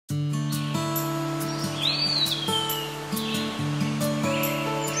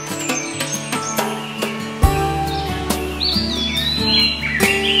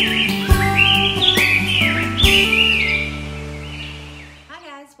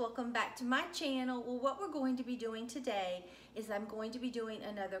welcome back to my channel. Well, what we're going to be doing today is I'm going to be doing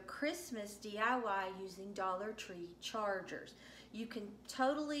another Christmas DIY using Dollar Tree chargers. You can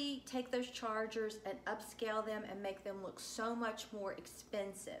totally take those chargers and upscale them and make them look so much more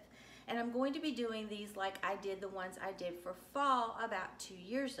expensive. And I'm going to be doing these like I did the ones I did for fall about 2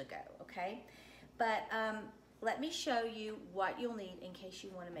 years ago, okay? But let me show you what you'll need in case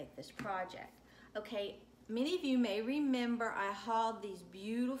you want to make this project. Okay, many of you may remember I hauled these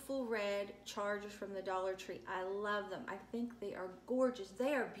beautiful red chargers from the Dollar Tree. I love them. I think they are gorgeous.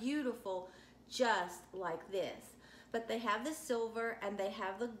 They are beautiful just like this. But they have the silver and they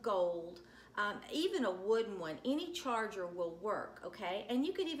have the gold. Even a wooden one, any charger will work, okay? And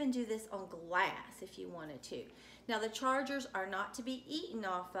you could even do this on glass if you wanted to. Now the chargers are not to be eaten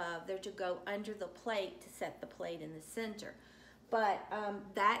off of, they're to go under the plate to set the plate in the center. But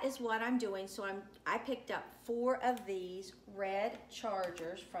that is what I'm doing. So I picked up 4 of these red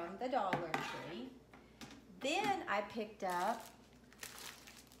chargers from the Dollar Tree. Then I picked up,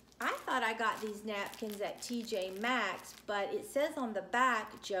 I thought I got these napkins at TJ Maxx, but it says on the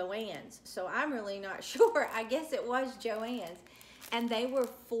back JoAnn's. So I'm really not sure. I guess it was JoAnn's. And they were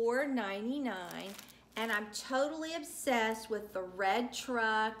 $4.99. And I'm totally obsessed with the red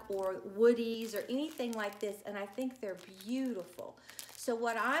truck or Woody's or anything like this, and I think they're beautiful. So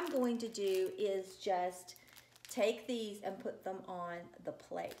what I'm going to do is just take these and put them on the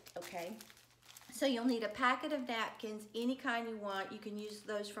plate, okay? So you'll need a packet of napkins, any kind you want. You can use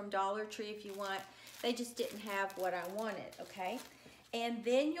those from Dollar Tree if you want. They just didn't have what I wanted, okay? And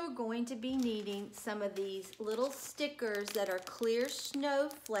then you're going to be needing some of these little stickers that are clear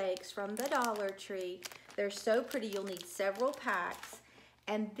snowflakes from the Dollar Tree. They're so pretty, you'll need several packs.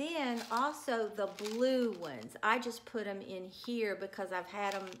 And then also the blue ones. I just put them in here because I've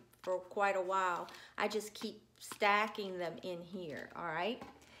had them for quite a while. I just keep stacking them in here, all right?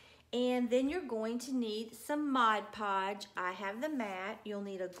 And then you're going to need some Mod Podge. I have the matte. You'll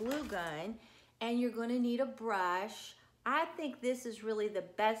need a glue gun, and you're going to need a brush. I think this is really the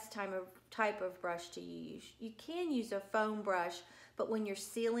best type of brush to use. You can use a foam brush, but when you're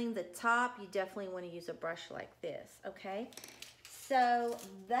sealing the top, you definitely want to use a brush like this, okay? So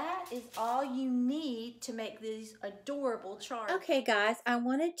that is all you need to make these adorable charms. Okay, guys, I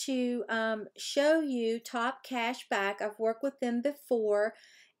wanted to show you Top Cashback. I've worked with them before,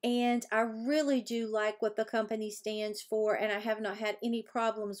 and I really do like what the company stands for, and I have not had any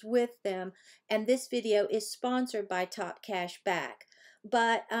problems with them. And this video is sponsored by Top Cashback.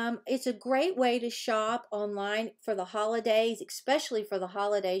 But it's a great way to shop online for the holidays, especially for the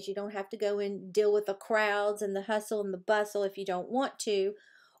holidays. You don't have to go and deal with the crowds and the hustle and the bustle if you don't want to,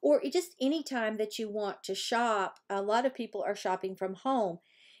 or just any time that you want to shop. A lot of people are shopping from home.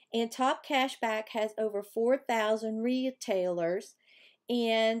 And Top Cashback has over 4,000 retailers.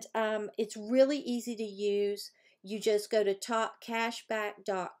 And it's really easy to use. You just go to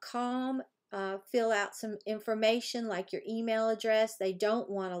topcashback.com, fill out some information like your email address. They don't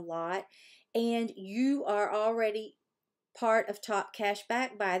want a lot. And you are already part of Top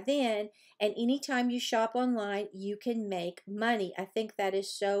Cashback by then. And anytime you shop online, you can make money. I think that is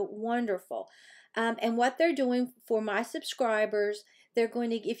so wonderful. And what they're doing for my subscribers, they're going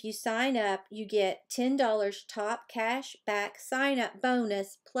to, if you sign up, you get $10 Top Cashback sign up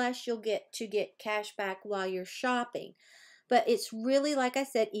bonus, plus you'll get cash back while you're shopping. But it's really, like I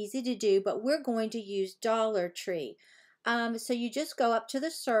said, easy to do, but we're going to use Dollar Tree. So you just go up to the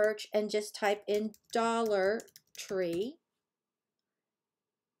search and just type in Dollar Tree.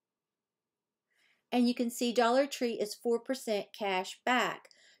 And you can see Dollar Tree is 4% cash back.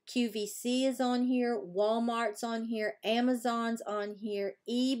 QVC is on here, Walmart's on here, Amazon's on here,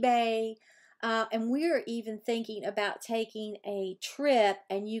 eBay, and we're even thinking about taking a trip,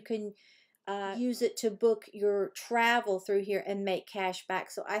 and you can use it to book your travel through here and make cash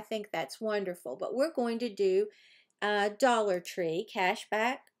back. So I think that's wonderful. But we're going to do Dollar Tree cash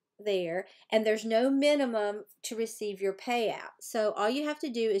back there, and there's no minimum to receive your payout. So all you have to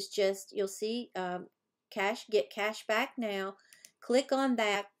do is just, you'll see get cash back now. Click on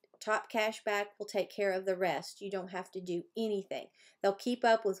that. Top Cashback will take care of the rest. You don't have to do anything. They'll keep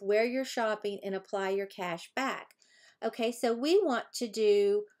up with where you're shopping and apply your cash back. Okay, so we want to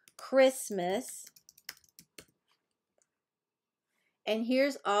do Christmas. And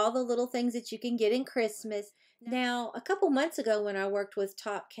here's all the little things that you can get in Christmas. Now, a couple months ago when I worked with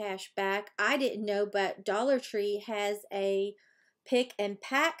Top Cashback, I didn't know, but Dollar Tree has a pick and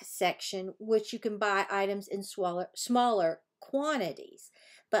pack section, which you can buy items in smaller quantities.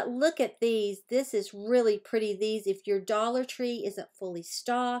 But look at these. This is really pretty. These, if your Dollar Tree isn't fully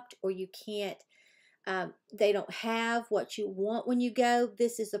stocked or you can't they don't have what you want when you go,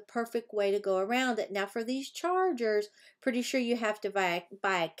 this is a perfect way to go around it. Now for these chargers, pretty sure you have to buy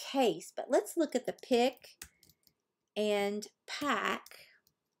a case, but let's look at the pick and pack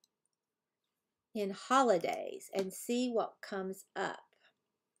in holidays and see what comes up.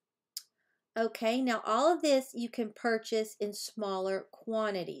 Okay, now all of this you can purchase in smaller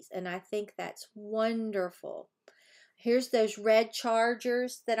quantities, and I think that's wonderful. Here's those red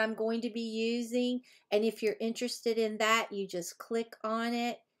chargers that I'm going to be using, and if you're interested in that, you just click on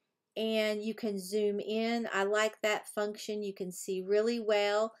it and you can zoom in. I like that function. You can see really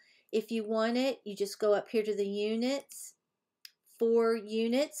well. If you want it, you just go up here to the units. 4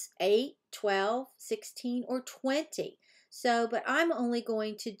 units, 8, 12, 16, or 20. So, but I'm only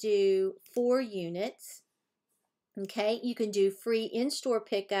going to do 4 units. Okay, you can do free in-store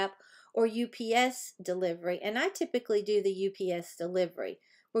pickup or UPS delivery, and I typically do the UPS delivery.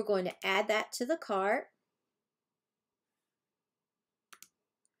 We're going to add that to the cart.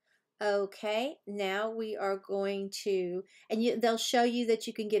 Okay, now we are going to, and they'll show you that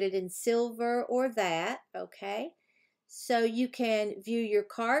you can get it in silver or that, okay? So you can view your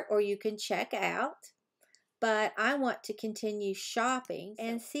cart or you can check out, but I want to continue shopping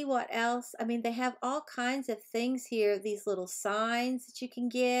and see what else. I mean, they have all kinds of things here, these little signs that you can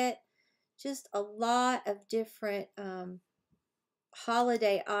get, just a lot of different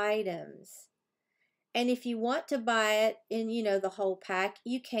holiday items. And if you want to buy it in, the whole pack,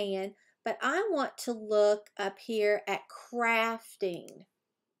 you can. But I want to look up here at crafting.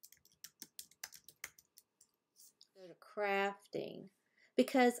 Go to crafting.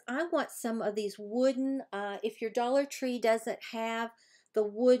 Because I want some of these wooden, if your Dollar Tree doesn't have the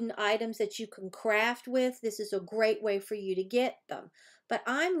wooden items that you can craft with, this is a great way for you to get them. But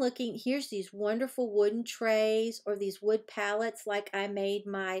I'm looking, here's these wonderful wooden trays or these wood pallets like I made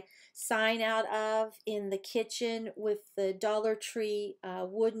my sign out of in the kitchen with the Dollar Tree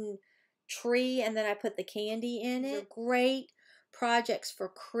wooden tree, and then I put the candy in it. They're great projects for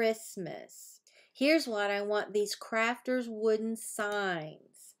Christmas. Here's what I want, these crafters wooden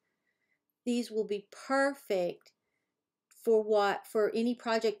signs. These will be perfect for any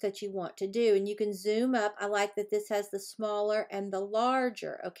project that you want to do, and you can zoom up. I like that this has the smaller and the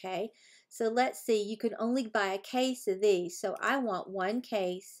larger. Okay, so let's see, you can only buy a case of these, so I want 1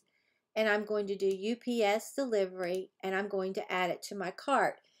 case, and I'm going to do UPS delivery, and I'm going to add it to my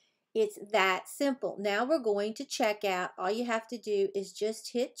cart. It's that simple. Now we're going to check out. All you have to do is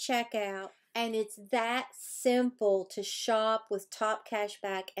just hit checkout, and it's that simple to shop with Top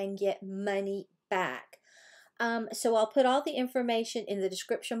Cashback and get money back. So I'll put all the information in the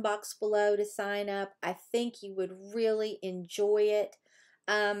description box below to sign up. I think you would really enjoy it.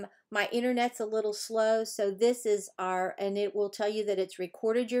 My internet's a little slow, so this is and it will tell you that it's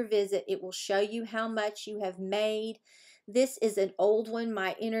recorded your visit. It will show you how much you have made. This is an old one.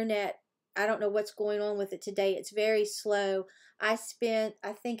 My internet, I don't know what's going on with it today. It's very slow. I spent,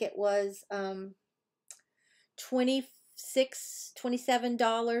 I think it was $26,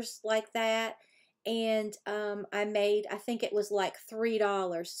 $27 like that. And I made, I think it was like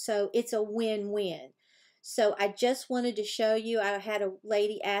 $3. So it's a win-win. So I just wanted to show you. I had a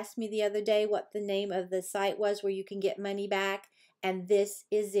lady ask me the other day what the name of the site was where you can get money back. And this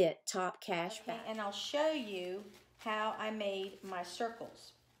is it, Top Cashback. Okay, and I'll show you how I made my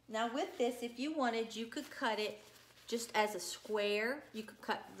circles. Now with this, if you wanted, you could cut it just as a square. You could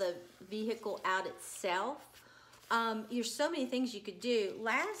cut the vehicle out itself. There's so many things you could do.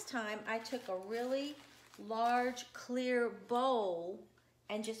 Last time I took a really large clear bowl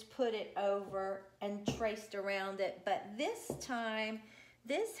and just put it over and traced around it. But this time,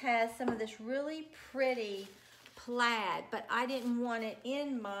 this has some of this really pretty plaid, but I didn't want it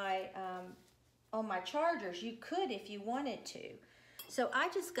in my, on my chargers. You could if you wanted to. So I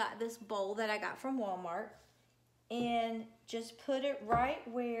just got this bowl that I got from Walmart and just put it right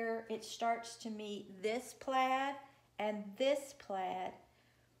where it starts to meet this plaid and this plaid,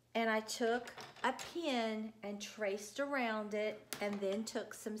 and I took a pin and traced around it and then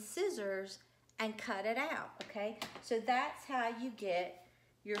took some scissors and cut it out, okay? So that's how you get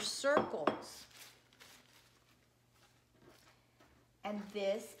your circles. And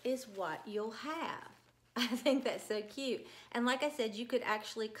this is what you'll have. I think that's so cute. And like I said, you could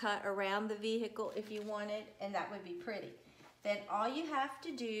actually cut around the vehicle if you wanted, and that would be pretty. Then all you have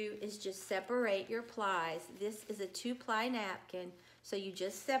to do is just separate your plies. This is a 2-ply napkin, so you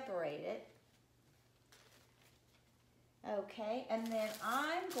just separate it. Okay, and then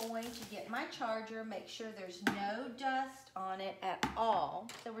I'm going to get my charger, make sure there's no dust on it at all.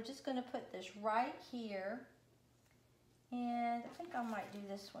 So we're just gonna put this right here. And I think I might do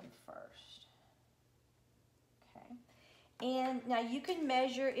this one first. And now you can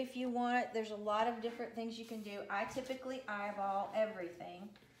measure if you want. There's a lot of different things you can do. I typically eyeball everything.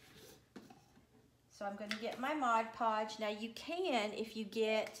 So I'm going to get my Mod Podge. Now you can, if you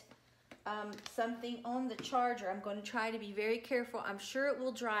get something on the charger, I'm going to try to be very careful. I'm sure it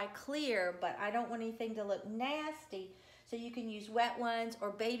will dry clear, but I don't want anything to look nasty. So you can use wet ones or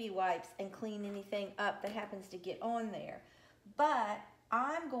baby wipes and clean anything up that happens to get on there. But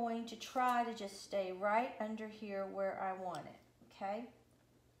I'm going to try to just stay right under here where I want it, okay?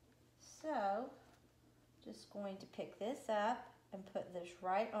 So, just going to pick this up and put this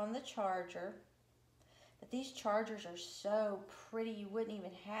right on the charger. But these chargers are so pretty, you wouldn't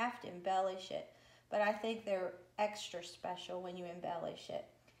even have to embellish it. But I think they're extra special when you embellish it.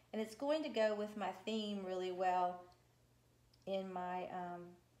 And it's going to go with my theme really well in my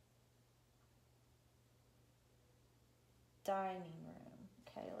dining room.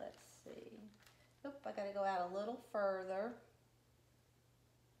 Okay, let's see. Oop, I gotta go out a little further.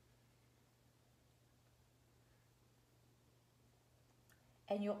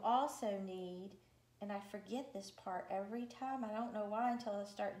 And you'll also need, and I forget this part every time, I don't know why until I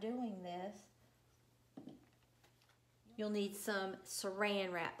start doing this. You'll need some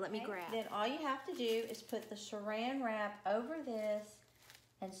saran wrap. Let me grab. Then all you have to do is put the saran wrap over this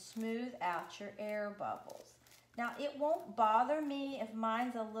and smooth out your air bubbles. Now it won't bother me if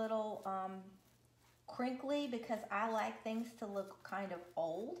mine's a little crinkly because I like things to look kind of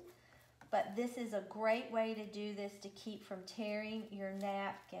old. But this is a great way to do this to keep from tearing your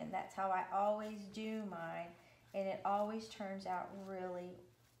napkin. That's how I always do mine. And it always turns out really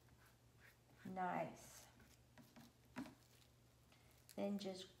nice. Then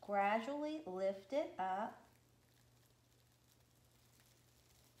just gradually lift it up.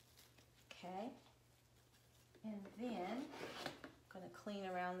 Okay. And then I'm going to clean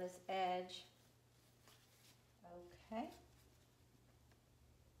around this edge. Okay.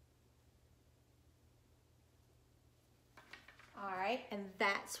 All right, and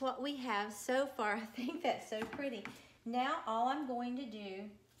that's what we have so far. I think that's so pretty. Now all I'm going to do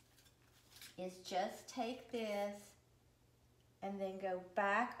is just take this and then go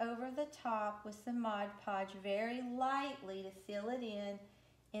back over the top with some Mod Podge very lightly to seal it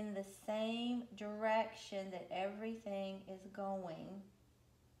in the same direction that everything is going.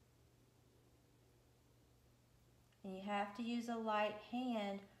 And you have to use a light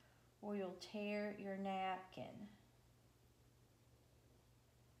hand or you'll tear your napkin.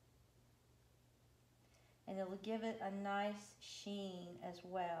 And it'll give it a nice sheen as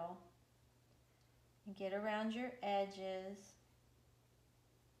well. And get around your edges.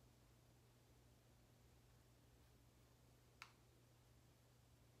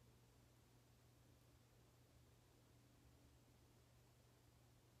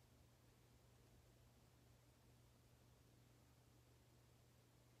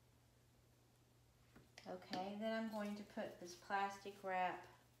 Okay, then I'm going to put this plastic wrap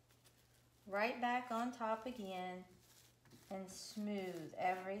right back on top again and smooth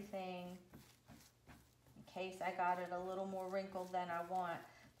everything in case I got it a little more wrinkled than I want.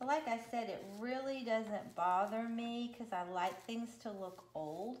 But like I said, it really doesn't bother me because I like things to look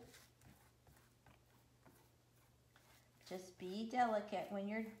old. Just be delicate when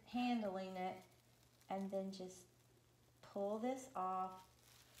you're handling it and then just pull this off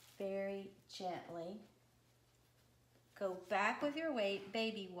very gently. Go back with your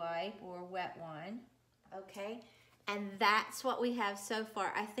baby wipe or wet one, okay? And that's what we have so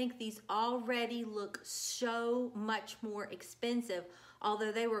far. I think these already look so much more expensive,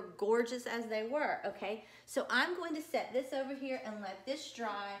 although they were gorgeous as they were, okay? So I'm going to set this over here and let this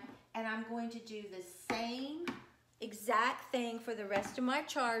dry, and I'm going to do the same exact thing for the rest of my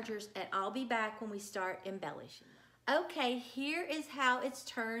chargers, and I'll be back when we start embellishing. Okay, here is how it's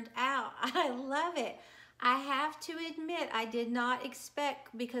turned out. I love it. I have to admit, I did not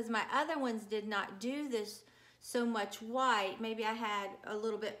expect, because my other ones did not do this so much white. Maybe I had a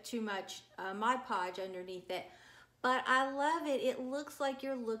little bit too much Mod Podge underneath it. But I love it. It looks like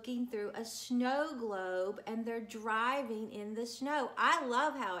you're looking through a snow globe and they're driving in the snow. I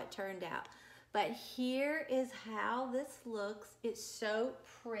love how it turned out. But here is how this looks. It's so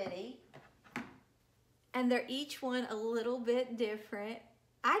pretty. And they're each one a little bit different.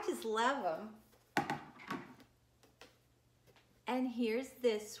 I just love them. And here's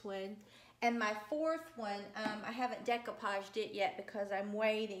this one. And my fourth one, I haven't decoupaged it yet because I'm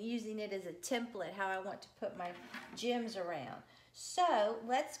using it as a template, how I want to put my gems around. So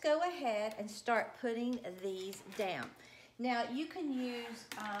let's go ahead and start putting these down. Now you can use,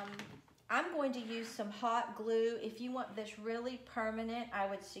 I'm going to use some hot glue. If you want this really permanent, I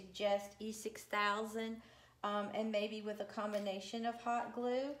would suggest E6000. and maybe with a combination of hot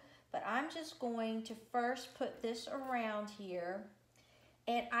glue. But I'm just going to first put this around here.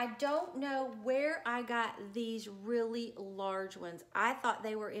 And I don't know where I got these really large ones. I thought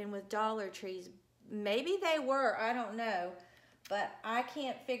they were in with Dollar Trees. Maybe they were, I don't know. But I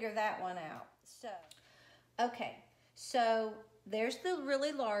can't figure that one out. So, okay, so there's the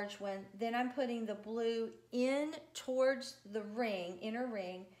really large one. Then I'm putting the blue in towards the ring, inner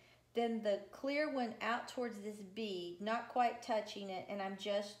ring. Then the clear one out towards this bead, not quite touching it. And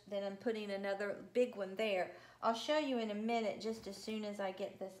then I'm putting another big one there. I'll show you in a minute, just as soon as I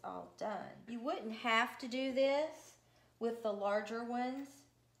get this all done. You wouldn't have to do this with the larger ones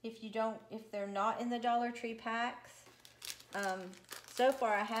if they're not in the Dollar Tree packs. So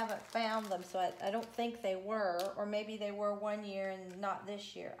far I haven't found them, so I don't think they were, or maybe they were one year and not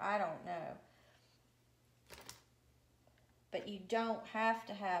this year. I don't know. But you don't have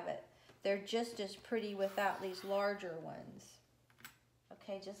to have it. They're just as pretty without these larger ones.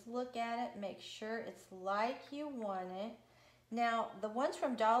 Okay, just look at it, make sure it's like you want it. Now, the ones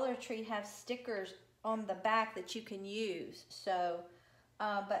from Dollar Tree have stickers on the back that you can use, so,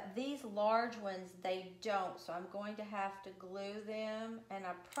 but these large ones, they don't, so I'm going to have to glue them, and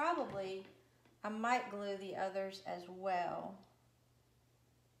I might glue the others as well.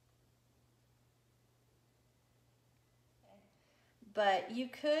 But you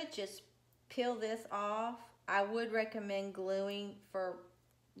could just peel this off. I would recommend gluing for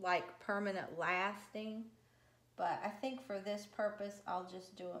like permanent lasting, but I think for this purpose I'll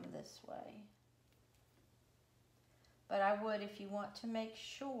just do them this way. But I would, if you want to make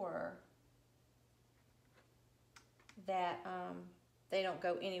sure that they don't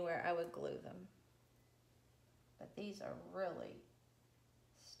go anywhere, I would glue them. But these are really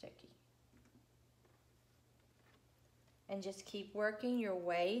sticky. And just keep working your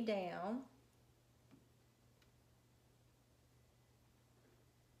way down.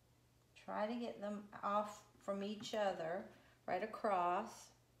 Try to get them off from each other, right across.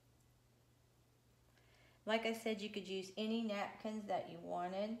 Like I said, you could use any napkins that you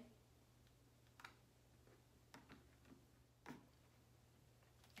wanted.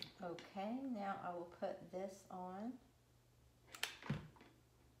 Okay, now I will put this on.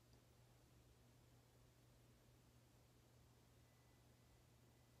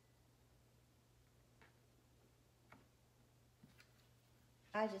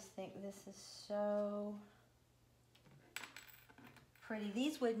 I just think this is so pretty.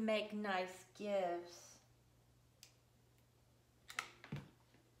 These would make nice gifts.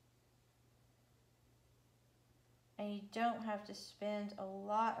 And you don't have to spend a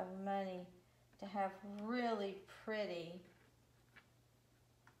lot of money to have really pretty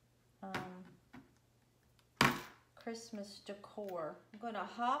Christmas decor. I'm going to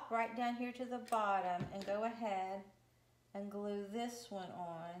hop right down here to the bottom and go ahead and glue this one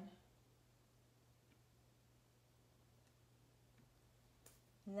on.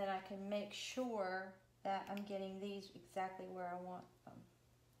 And then I can make sure that I'm getting these exactly where I want them.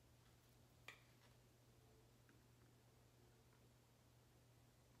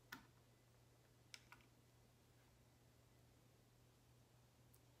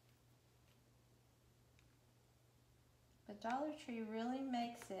 But Dollar Tree really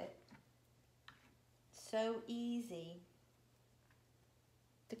makes it so easy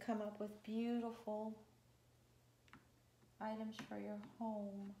to come up with beautiful items for your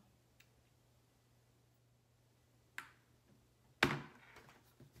home.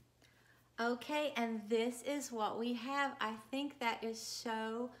 Okay, and this is what we have. I think that is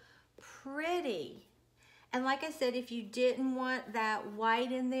so pretty. And like I said, if you didn't want that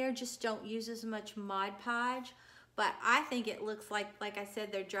white in there, just don't use as much Mod Podge. But I think it looks like I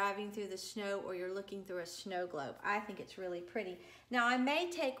said, they're driving through the snow or you're looking through a snow globe. I think it's really pretty. Now, I may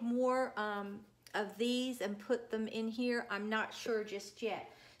take more of these and put them in here. I'm not sure just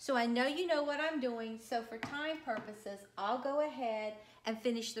yet. So I know you know what I'm doing. So for time purposes, I'll go ahead and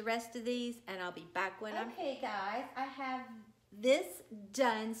finish the rest of these and I'll be back when I'm... Okay, guys, I have this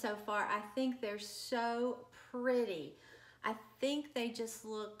done so far. I think they're so pretty. I think they just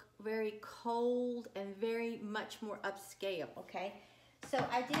look very cold and very much more upscale, okay? So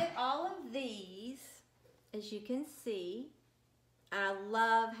I did all of these, as you can see. I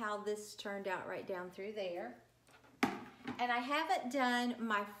love how this turned out right down through there. And I haven't done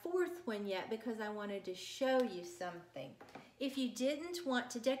my fourth one yet because I wanted to show you something. If you didn't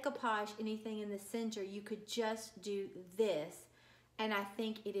want to decoupage anything in the center, you could just do this, and I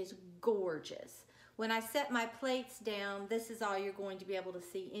think it is gorgeous. When I set my plates down, this is all you're going to be able to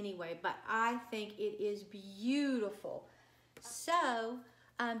see anyway, but I think it is beautiful. So,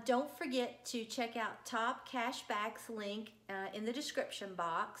 Don't forget to check out Top Cashback's link in the description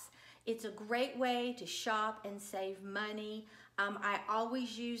box. It's a great way to shop and save money. I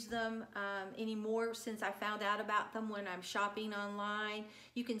always use them anymore since I found out about them when I'm shopping online.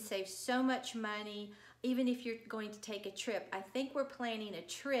 You can save so much money even if you're going to take a trip. I think we're planning a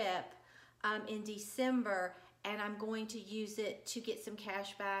trip in December, and I'm going to use it to get some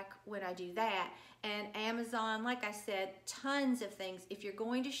cash back when I do that. And Amazon, like I said, tons of things. If you're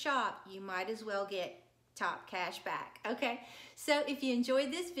going to shop, you might as well get Top Cash back, okay? So if you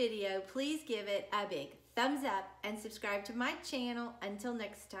enjoyed this video, please give it a big thumbs up and subscribe to my channel. Until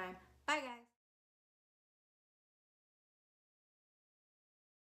next time, bye guys.